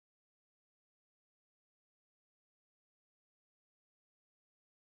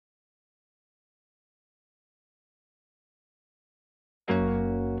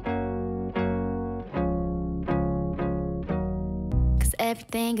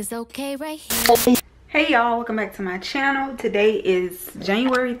everything is okay right here. Hey y'all, welcome back to my channel. Today is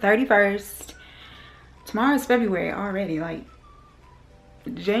January 31st. Tomorrow is February already. Like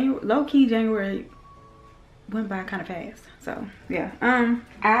low-key January went by kind of fast. So yeah,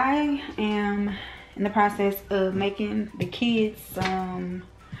 I am in the process of making the kids some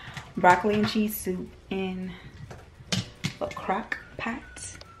broccoli and cheese soup in a crock pot.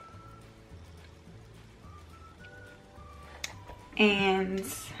 And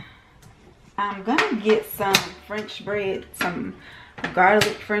I'm gonna get some French bread, some garlic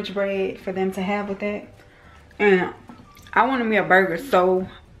French bread for them to have with that. And I wanted me a burger so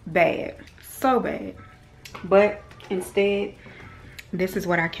bad, but instead this is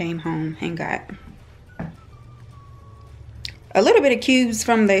what I came home and got. A little bit of cubes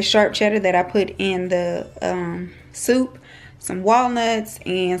from the sharp cheddar that I put in the soup, some walnuts,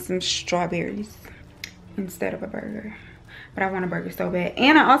 and some strawberries instead of a burger. But I want a burger so bad.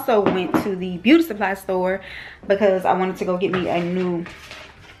 And I also went to the beauty supply store because I wanted to go get me a new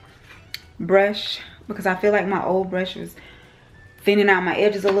brush, because I feel like my old brush was thinning out my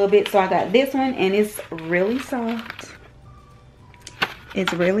edges a little bit. So I got this one, and it's really soft.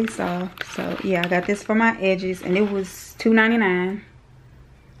 It's really soft. So yeah, I got this for my edges, and it was $2.99.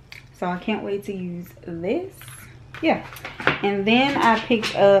 So I can't wait to use this. Yeah. And then I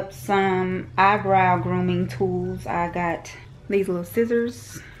picked up some eyebrow grooming tools. I got these little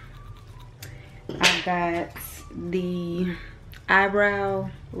scissors. I got the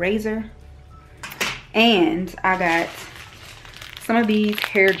eyebrow razor. And I got some of these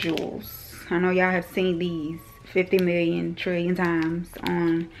hair jewels. I know y'all have seen these 50 million trillion times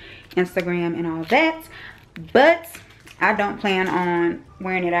on Instagram and all that. But I don't plan on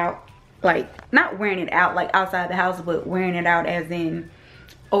wearing it out. Like, not wearing it out like outside the house, but wearing it out as in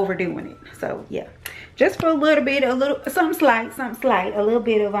overdoing it. So yeah, just for a little bit, something slight, a little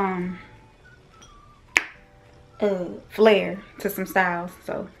bit of flair to some styles.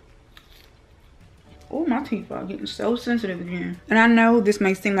 So, oh, my teeth are getting so sensitive again. And I know this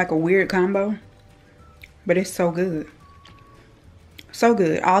may seem like a weird combo, but it's so good. So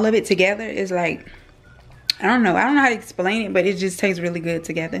good. All of it together is like, I don't know how to explain it, but it just tastes really good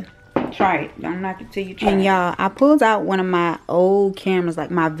together. Try it. Don't knock it till you try it. And y'all, I pulled out one of my old cameras, like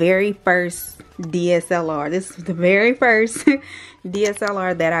my very first DSLR. This is the very first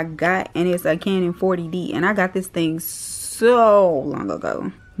DSLR that I got, and it's a Canon 40D. And I got this thing so long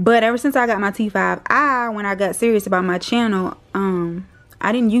ago. But ever since I got my T5i, when I got serious about my channel,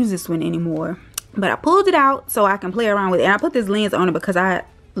 I didn't use this one anymore. But I pulled it out so I can play around with it. And I put this lens on it because I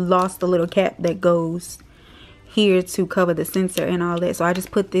lost the little cap that goes here to cover the sensor and all that. So I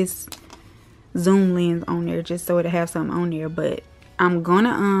just put this zoom lens on there just so it'll have something on there. But I'm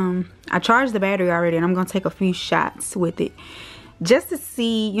gonna I charged the battery already, and I'm gonna take a few shots with it just to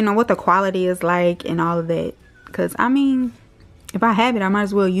see, you know, what the quality is like and all of that. Because I mean, if I have it, I might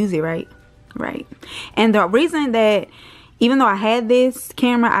as well use it, right? And the reason that even though I had this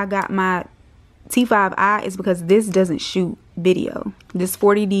camera, I got my T5i is because this doesn't shoot video. This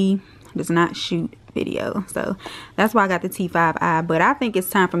 40D does not shoot video. So that's why I got the T5i. But I think it's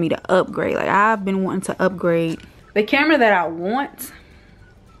time for me to upgrade. Like, I've been wanting to upgrade. The camera that I want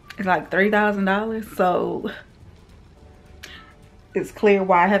is like $3,000. So it's clear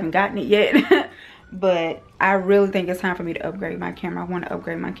why I haven't gotten it yet. But I really think it's time for me to upgrade my camera. I want to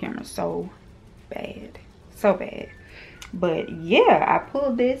upgrade my camera so bad. So bad. But yeah, I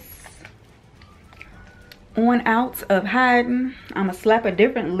pulled this on out of hiding. I'm gonna slap a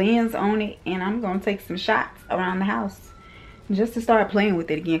different lens on it, and I'm gonna take some shots around the house just to start playing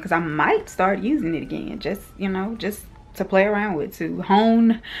with it again, because I might start using it again, just, you know, just to play around with, to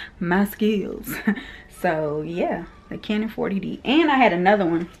hone my skills. So yeah, the Canon 40D. And I had another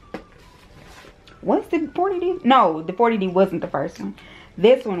one. What's the 40D? No, the 40D wasn't the first one.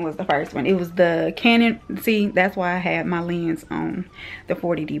 This one was the first one. It was the Canon. See, that's why I had my lens on the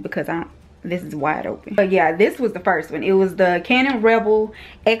 40D, because this is wide open. But yeah, this was the first one. It was the Canon Rebel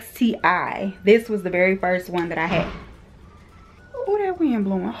XTI. This was the very first one that I had. Oh, that wind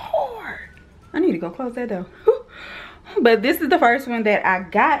blowing hard. I need to go close that door. But this is the first one that I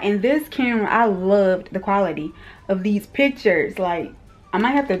got. And this camera, I loved the quality of these pictures. Like, I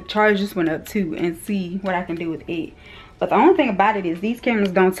might have to charge this one up too and see what I can do with it. But the only thing about it is these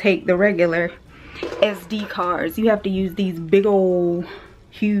cameras don't take the regular SD cards. You have to use these big old,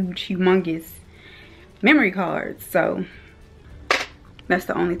 huge, humongous memory cards. So that's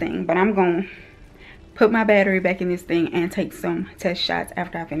the only thing. But I'm gonna put my battery back in this thing and take some test shots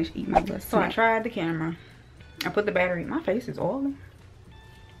after I finish eating my breakfast. So I tried the camera. I put the battery, my face is oily.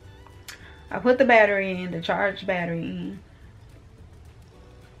 I put the battery in, the charged battery in.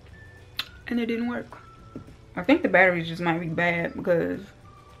 and it didn't work. I think the batteries just might be bad because,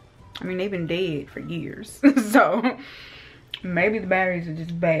 I mean, they've been dead for years. So maybe the batteries are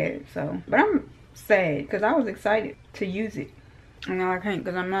just bad. So, but I'm sad because I was excited to use it. And now I can't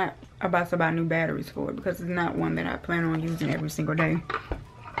because I'm not about to buy new batteries for it because it's not one that I plan on using every single day.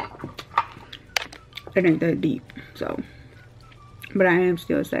 It ain't that deep, so. But I am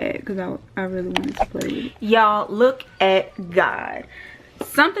still sad because I really wanted to play with it. Y'all, look at God.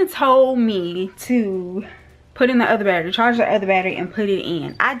 Something told me to put in the other battery, charge the other battery, and put it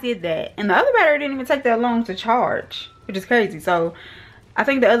in. I did that, and the other battery didn't even take that long to charge, which is crazy. So I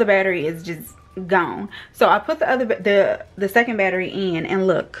think the other battery is just gone. So I put the second battery in, and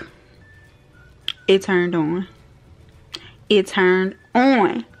look, it turned on. It turned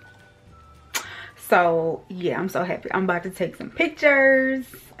on. So yeah, I'm so happy. I'm about to take some pictures.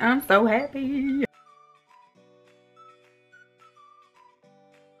 I'm so happy.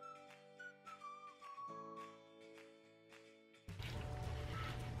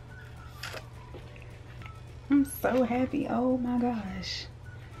 I'm so happy. Oh my gosh.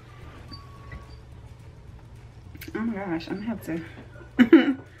 Oh my gosh, I'm gonna have to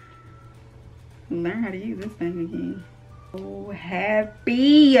learn how to use this thing again. So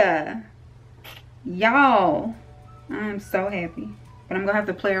happy. Y'all, I'm so happy. But I'm gonna have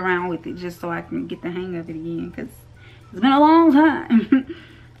to play around with it just so I can get the hang of it again, because it's been a long time.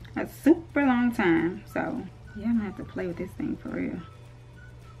 A super long time. So yeah, I'm gonna have to play with this thing for real.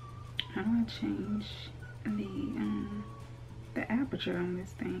 How do I change the aperture on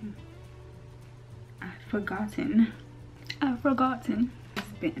this thing? I've forgotten. It's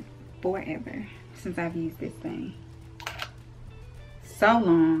been forever since I've used this thing. So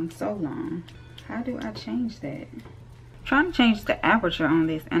long. How do I change that? I'm trying to change the aperture on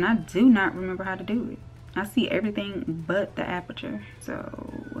this, and I do not remember how to do it. I see everything but the aperture,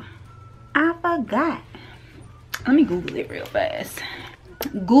 so I forgot. Let me Google it real fast.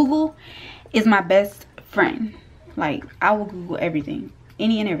 Google is my best friend. Like, I will Google everything,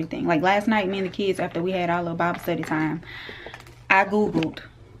 any and everything. Like last night, me and the kids, after we had our little Bible study time, I Googled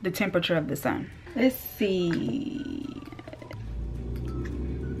the temperature of the sun. Let's see.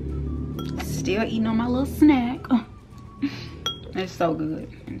 Still eating on my little snack. It's so good.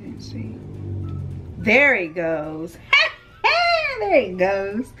 And then see. There it goes. There it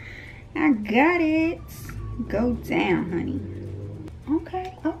goes. I got it. Go down, honey.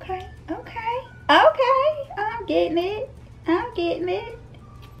 Okay. I'm getting it.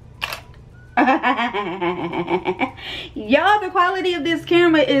 Y'all, the quality of this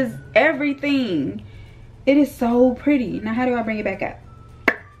camera is everything. It is so pretty. Now, how do I bring it back up?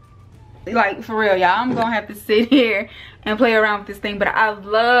 Like, for real, y'all, I'm gonna have to sit here and play around with this thing, but I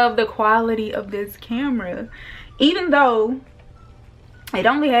love the quality of this camera. Even though it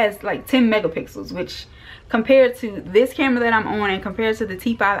only has like 10 megapixels, which compared to this camera that I'm on and compared to the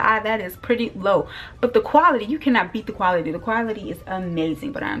T5i, that is pretty low. But the quality, you cannot beat the quality. The quality is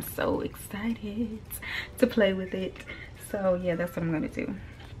amazing, but I'm so excited to play with it. So yeah, that's what I'm gonna do.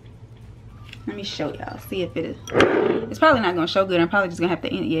 Let me show y'all, see if it is. It's probably not gonna show good. I'm probably just gonna have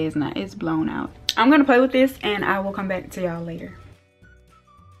to end. Yeah, it's not, it's blown out. I'm gonna play with this and I will come back to y'all later.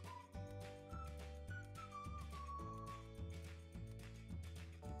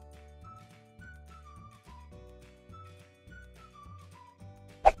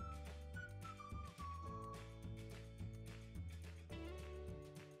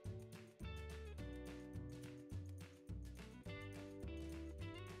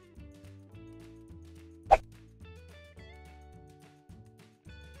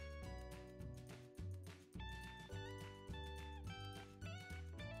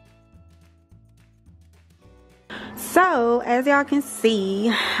 So as y'all can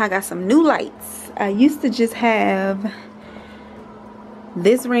see, I got some new lights. I used to just have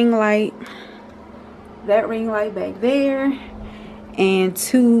this ring light, that ring light back there, and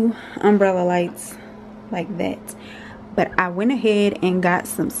 2 umbrella lights like that. But I went ahead and got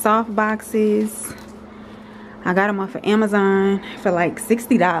some soft boxes. I got them off of Amazon for like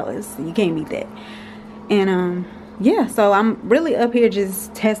 $60. You can't beat that. And yeah, so I'm really up here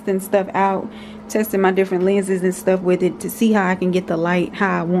just testing stuff out, testing my different lenses and stuff with it to see how I can get the light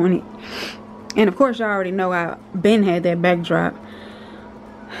how I want it. And of course, y'all already know I been had that backdrop.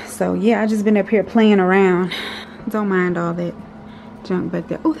 So yeah, I just been up here playing around. Don't mind all that junk back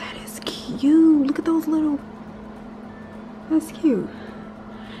there. Oh, that is cute. Look at those little, that's cute.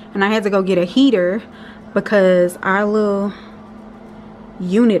 And I had to go get a heater because our little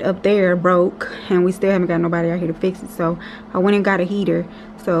unit up there broke and we still haven't got nobody out here to fix it. So I went and got a heater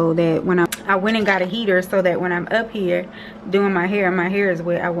so that when I I went and got a heater so that when I'm up here doing my hair is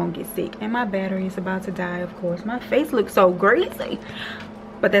wet, I won't get sick. And my battery is about to die, of course. My face looks so greasy,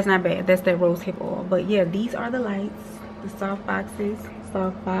 but that's not bad. That's that rose hip oil. But yeah, these are the lights, the soft boxes,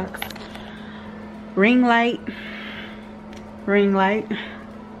 soft box, ring light.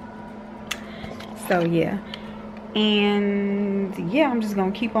 So yeah, and yeah, I'm just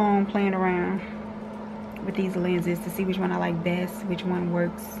gonna keep on playing around with these lenses to see which one I like best, which one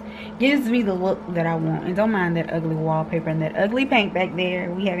works, gives me the look that I want. And don't mind that ugly wallpaper and that ugly paint back there.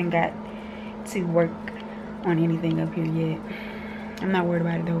 We haven't got to work on anything up here yet. I'm not worried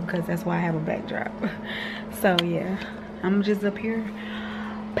about it though, because that's why I have a backdrop. So yeah, I'm just up here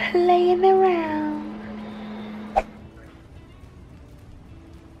playing around.